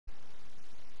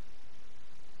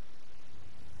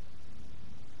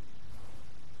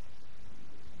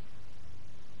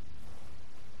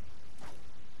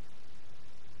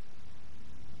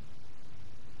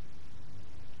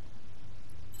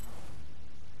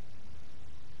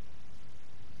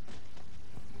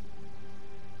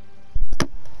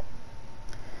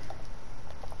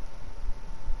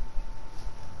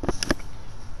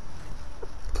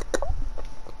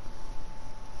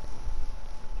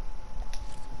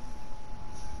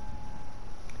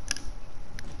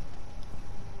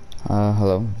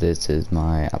Hello, this is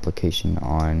my application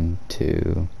on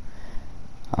to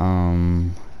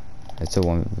it's a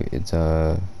one it's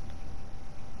a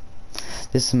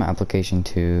this is my application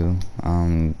to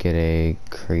get a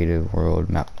creative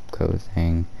world map code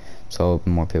thing so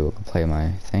more people can play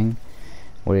my thing.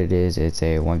 What it is, it's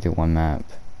a 1v1 map,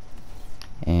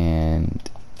 and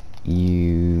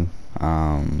you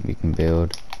can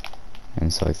build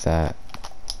and stuff like that.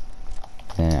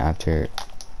 Then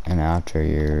after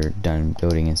you're done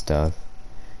building and stuff,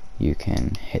 you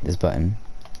can hit this button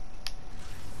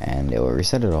and it will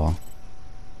reset it all.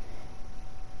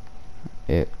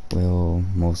 It will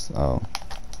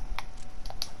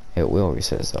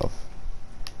reset itself.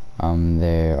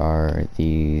 There are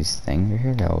these things right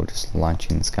here that will just launch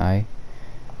you in the sky,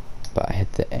 but I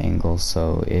hit the angle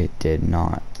so it did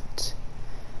not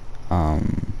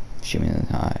shoot me in the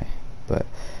sky. But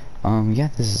yeah,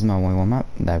 this is my 1v1 map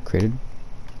that I've created,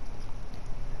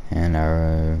 and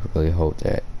I really hope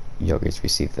that you guys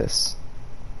receive this.